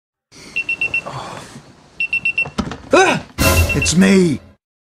Ah! It's me!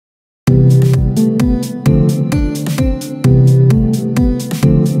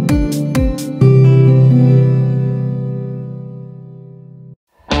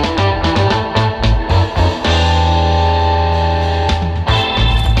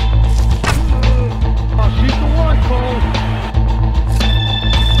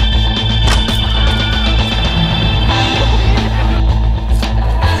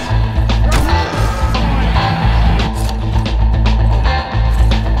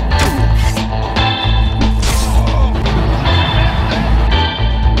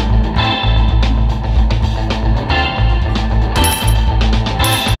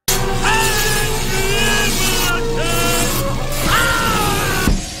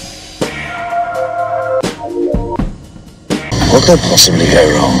 What could possibly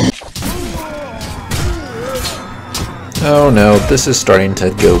go wrong? Oh no, this is starting to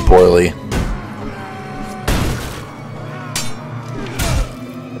go poorly.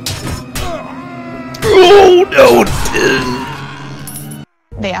 Oh no!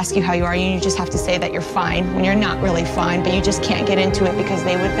 They ask you how you are, and you just have to say that you're fine when you're not really fine, but you just can't get into it because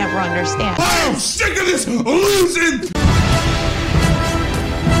they would never understand. I'm sick of this losing!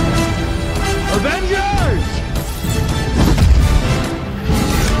 Avengers!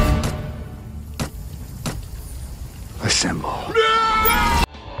 Assemble.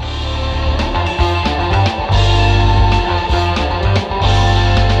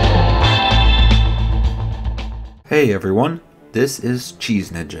 Hey everyone, this is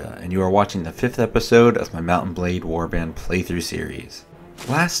Cheese Ninja, and you are watching the 5th episode of my Mount&Blade Warband playthrough series.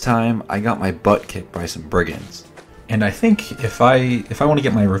 Last time, I got my butt kicked by some brigands, and I think if I want to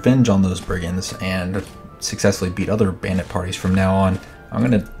get my revenge on those brigands and successfully beat other bandit parties from now on, I'm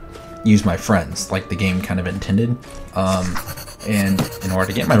gonna use my friends, like the game kind of intended. And in order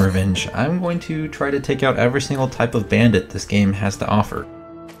to get my revenge, I'm going to try to take out every single type of bandit this game has to offer.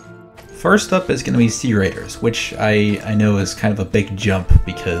 First up is going to be Sea Raiders, which I know is kind of a big jump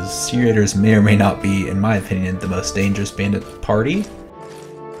because Sea Raiders may or may not be, in my opinion, the most dangerous bandit party.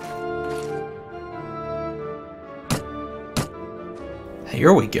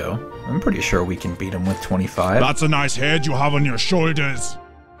 Here we go. I'm pretty sure we can beat him with 25. That's a nice head you have on your shoulders.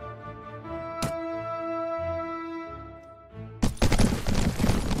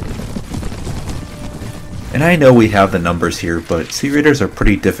 And I know we have the numbers here, but Sea Raiders are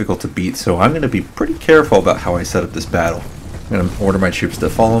pretty difficult to beat, so I'm going to be pretty careful about how I set up this battle. I'm going to order my troops to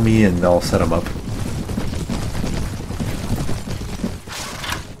follow me and I'll set them up.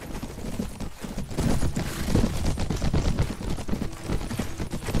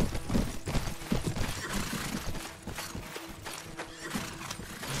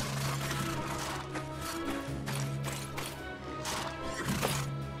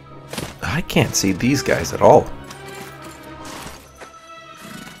 I can't see these guys at all.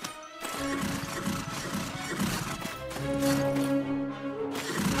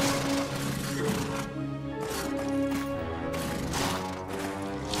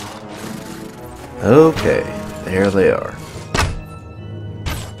 Okay, there they are.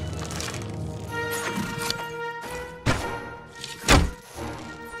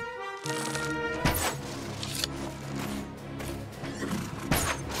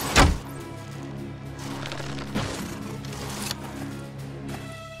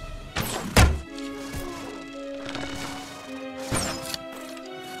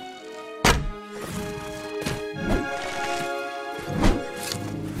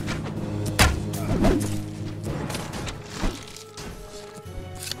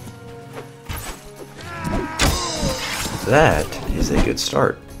 That is a good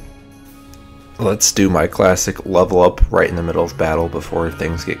start. Let's do my classic level up right in the middle of battle before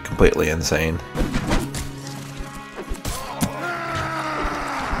things get completely insane.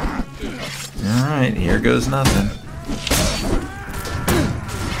 Alright, here goes nothing.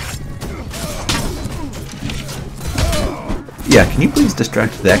 Yeah, can you please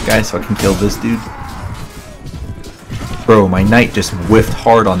distract that guy so I can kill this dude? Bro, my knight just whiffed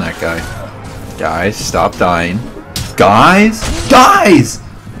hard on that guy. Guys, stop dying. Guys? Guys!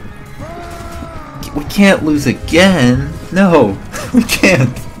 We can't lose again. No, we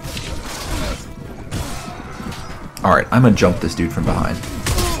can't. Alright, I'm gonna jump this dude from behind.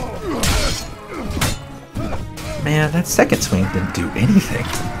 Man, that second swing didn't do anything.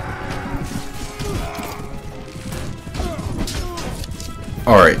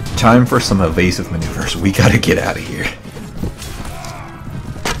 Alright, time for some evasive maneuvers. We gotta get out of here.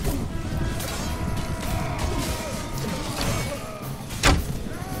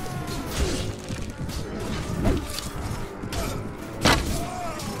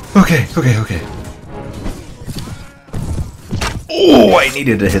 Okay. Oh, I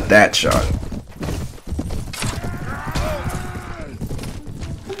needed to hit that shot.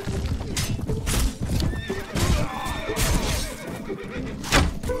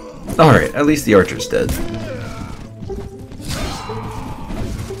 Alright, at least the archer's dead.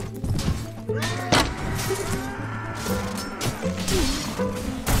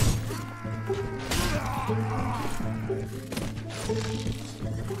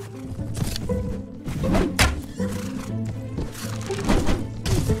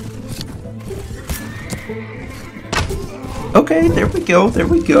 Okay, there we go, there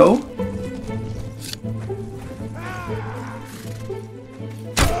we go.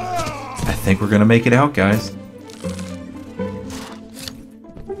 I think we're gonna make it out, guys.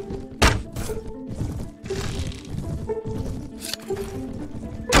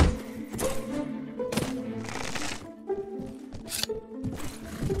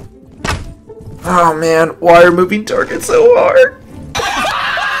 Oh man, why are moving targets so hard?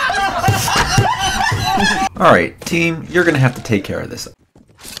 Alright, team, you're gonna have to take care of this.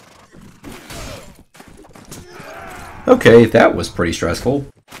 Okay, that was pretty stressful.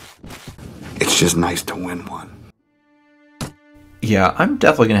 It's just nice to win one. Yeah, I'm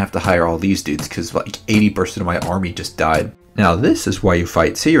definitely gonna have to hire all these dudes because like 80% of my army just died. Now this is why you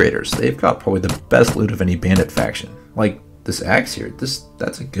fight Sea Raiders. They've got probably the best loot of any bandit faction. Like this axe here,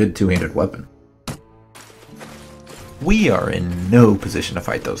 that's a good two-handed weapon. We are in no position to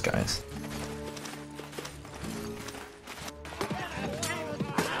fight those guys.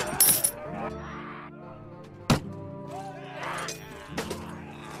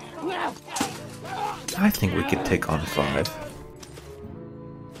 I think we could take on 5.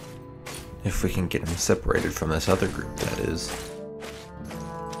 If we can get him separated from this other group, that is.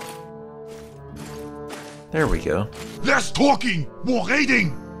 There we go. Less talking, more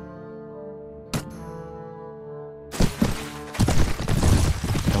raiding.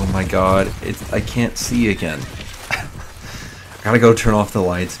 Oh my god, I can't see again. I gotta go turn off the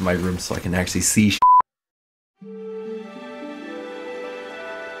lights in my room so I can actually see.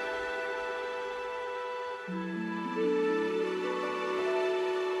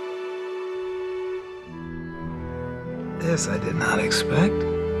 This I did not expect.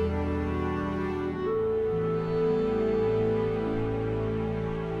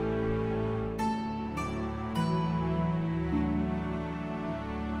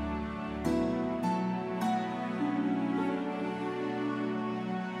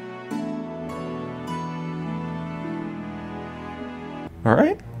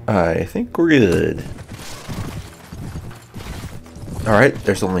 Alright, I think we're good. Alright,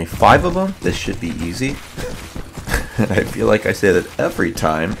 there's only 5 of them. This should be easy. I feel like I say that every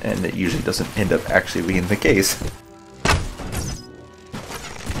time, and it usually doesn't end up actually being the case.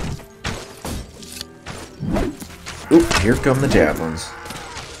 Oop, here come the javelins.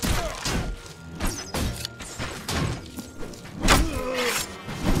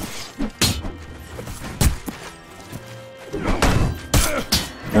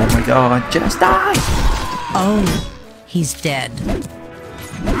 Oh my god, just die! Oh, he's dead.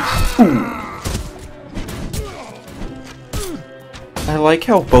 Ooh. I like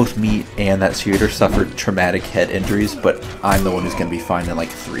how both me and that Sea Raider suffered traumatic head injuries, but I'm the one who's gonna be fine in like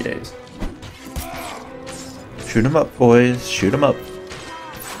 3 days. Shoot 'em up, boys. Shoot 'em up.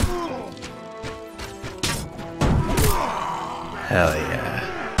 Hell yeah.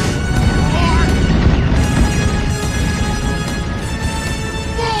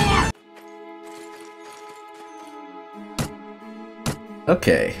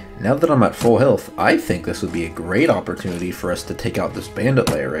 Okay, now that I'm at full health, I think this would be a great opportunity for us to take out this bandit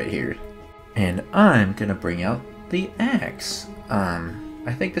lair right here. And I'm gonna bring out the axe.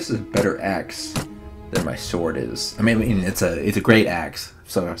 I think this is a better axe than my sword is. I mean it's a great axe.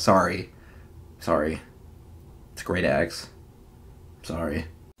 So sorry. It's a great axe. Sorry.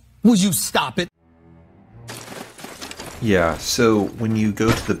 Will you stop it? Yeah, so when you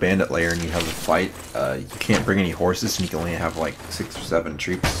go to the bandit lair and you have a fight, you can't bring any horses and you can only have like 6 or 7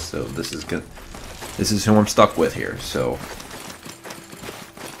 troops, so this is good. This is who I'm stuck with here, so.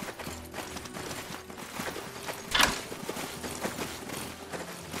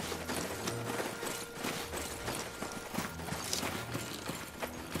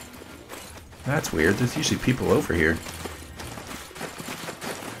 That's weird, there's usually people over here.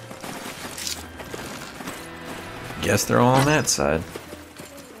 Guess they're all on that side.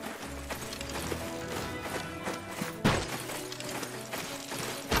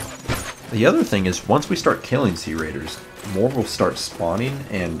 The other thing is, once we start killing Sea Raiders, more will start spawning,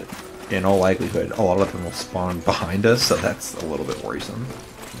 and in all likelihood, a lot of them will spawn behind us, so that's a little bit worrisome.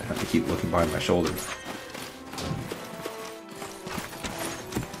 I have to keep looking behind my shoulders.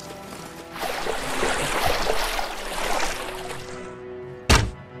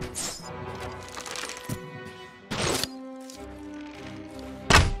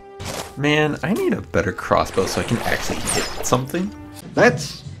 Man, I need a better crossbow so I can actually hit something.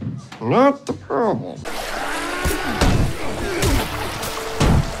 That's not the problem.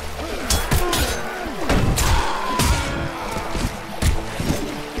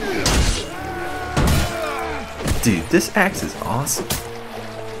 Dude, this axe is awesome.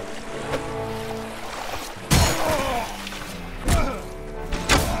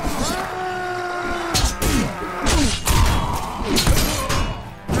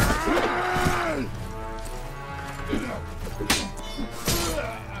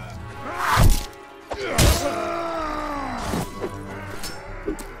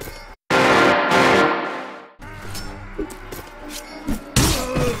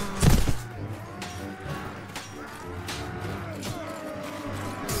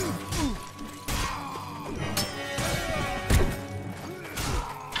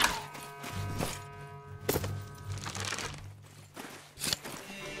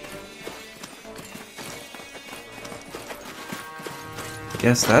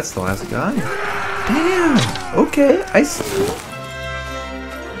 Guess that's the last guy. Damn! Okay, I see.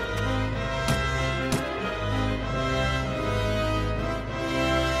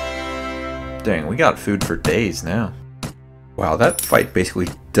 Dang, we got food for days now. Wow, that fight basically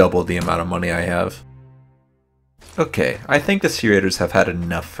doubled the amount of money I have. Okay, I think the Sea-Raiders have had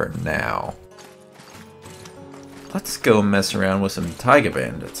enough for now. Let's go mess around with some Taiga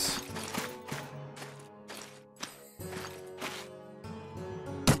Bandits.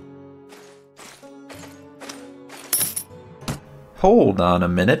 Hold on a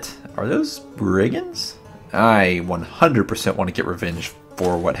minute. Are those brigands? I 100% want to get revenge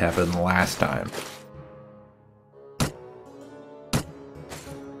for what happened last time.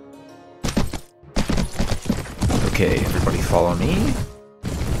 Okay, everybody follow me.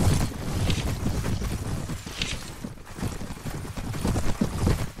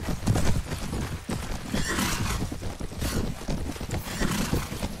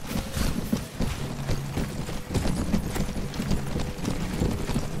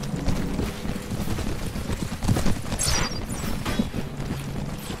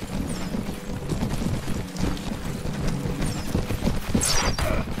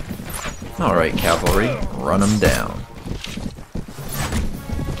 Alright, cavalry, run them down.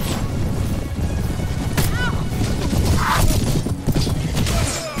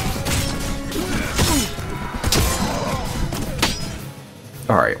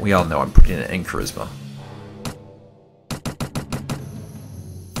 Alright, we all know I'm putting it in charisma.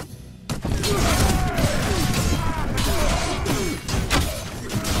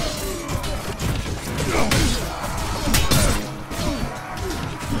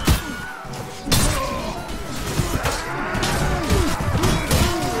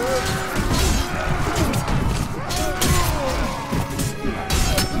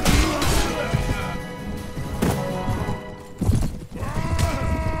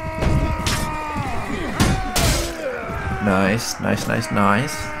 Nice, nice, nice,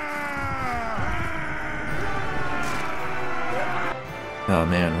 nice. Oh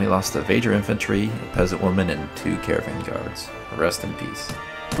man, we lost a Vader infantry, a peasant woman, and 2 caravan guards. Rest in peace.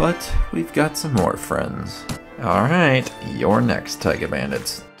 But we've got some more friends. Alright, you're next, Taiga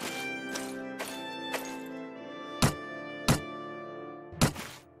Bandits.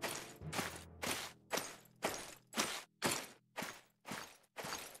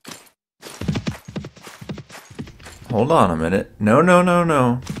 Hold on a minute. No, no, no,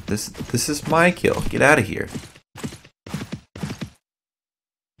 no. This is my kill. Get out of here.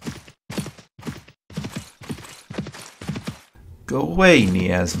 Go away,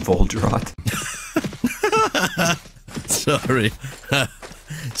 Niaz Voldrot. Sorry.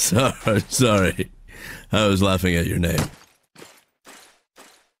 Sorry. I was laughing at your name.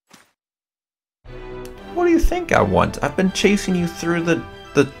 What do you think I want? I've been chasing you through the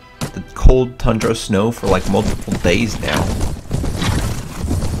cold tundra snow for like multiple days now.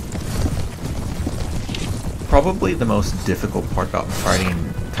 Probably the most difficult part about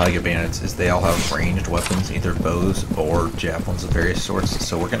fighting Taiga Bandits is they all have ranged weapons, either bows or javelins of various sorts,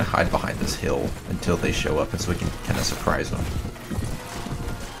 so we're going to hide behind this hill until they show up and so we can kind of surprise them.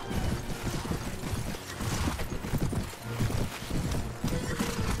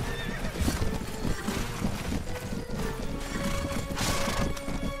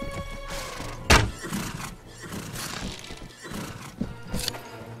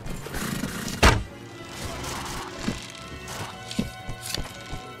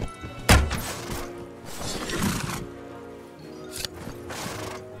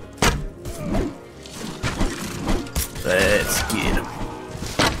 Let's get him.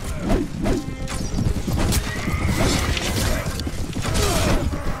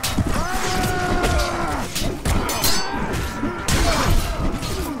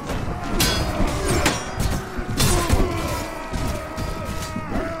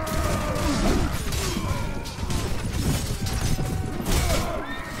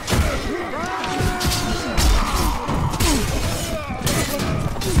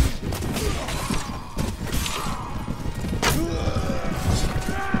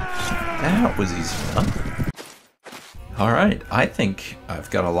 Alright, I think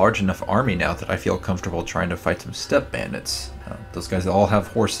I've got a large enough army now that I feel comfortable trying to fight some steppe bandits. Those guys all have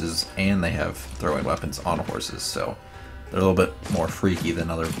horses, and they have throwing weapons on horses, so they're a little bit more freaky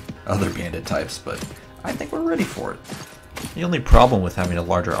than other bandit types, but I think we're ready for it. The only problem with having a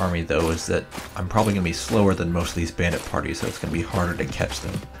larger army, though, is that I'm probably going to be slower than most of these bandit parties, so it's going to be harder to catch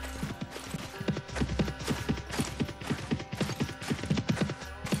them.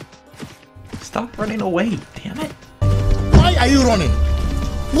 Stop running away, damn it! Why are you running?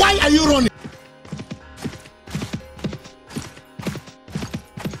 Why are you running?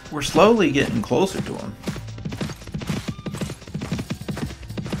 We're slowly getting closer to him.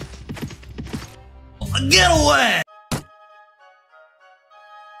 Get away!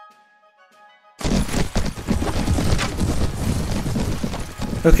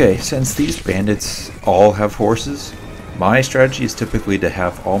 Okay, since these bandits all have horses, my strategy is typically to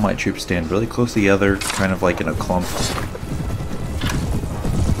have all my troops stand really close together, kind of like in a clump.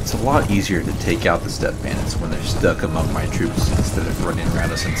 It's a lot easier to take out the steppe bandits when they're stuck among my troops instead of running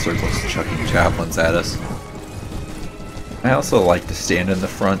around us in circles chucking javelins at us. I also like to stand in the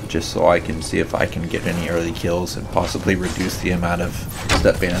front just so I can see if I can get any early kills and possibly reduce the amount of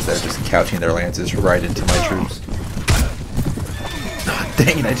steppe bandits that are just couching their lances right into my troops. Oh,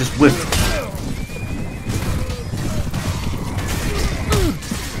 dang it, I just whipped.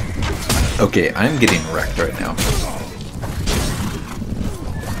 Okay, I'm getting wrecked right now.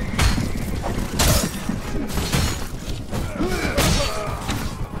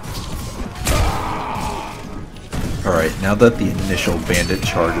 Alright, now that the initial bandit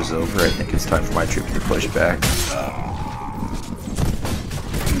charge is over, I think it's time for my troops to push back.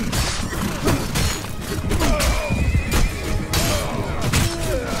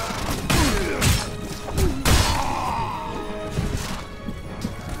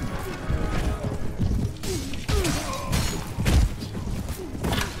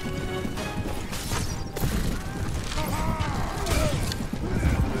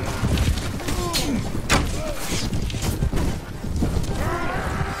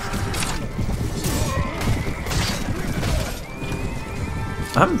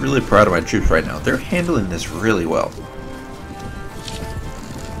 I'm really proud of my troops right now. They're handling this really well.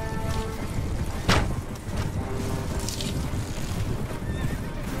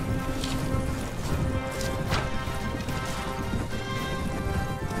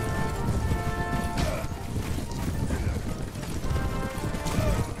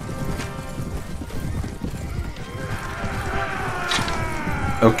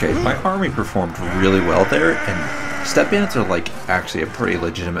 Okay, my army performed really well there, and steppe bandits are like actually a pretty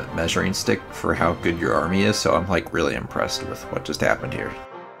legitimate measuring stick for how good your army is, so I'm like really impressed with what just happened here.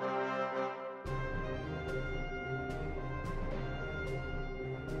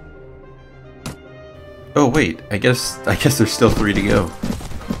 Oh wait, I guess there's still 3 to go.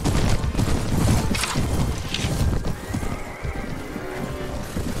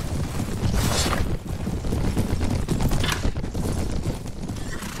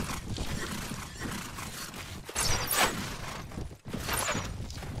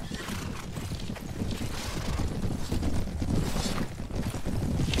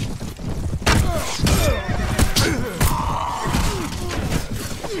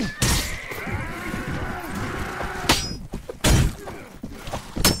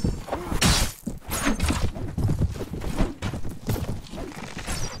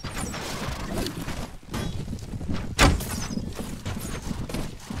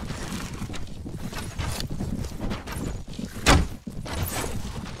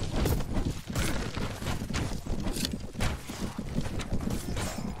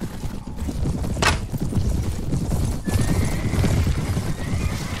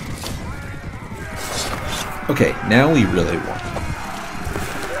 Okay, now we really won.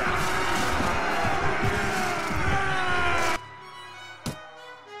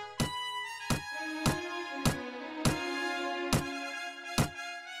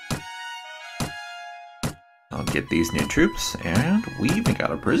 I'll get these new troops, and we even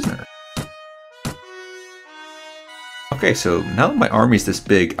got a prisoner. Okay, so now that my army's this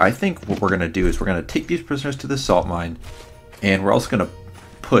big, I think what we're going to do is we're going to take these prisoners to the salt mine, and we're also going to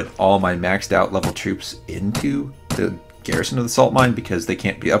put all my maxed out level troops into the garrison of the salt mine because they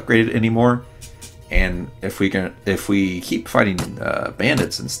can't be upgraded anymore. And if we keep fighting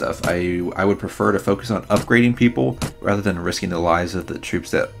bandits and stuff, I would prefer to focus on upgrading people rather than risking the lives of the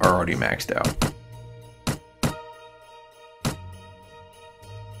troops that are already maxed out.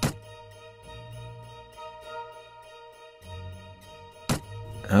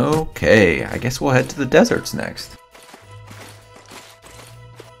 Okay, I guess we'll head to the deserts next.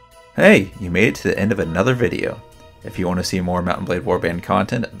 Hey, you made it to the end of another video. If you want to see more Mount&Blade Warband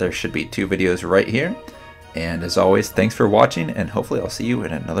content, there should be 2 videos right here. And as always, thanks for watching, and hopefully I'll see you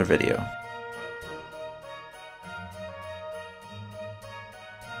in another video.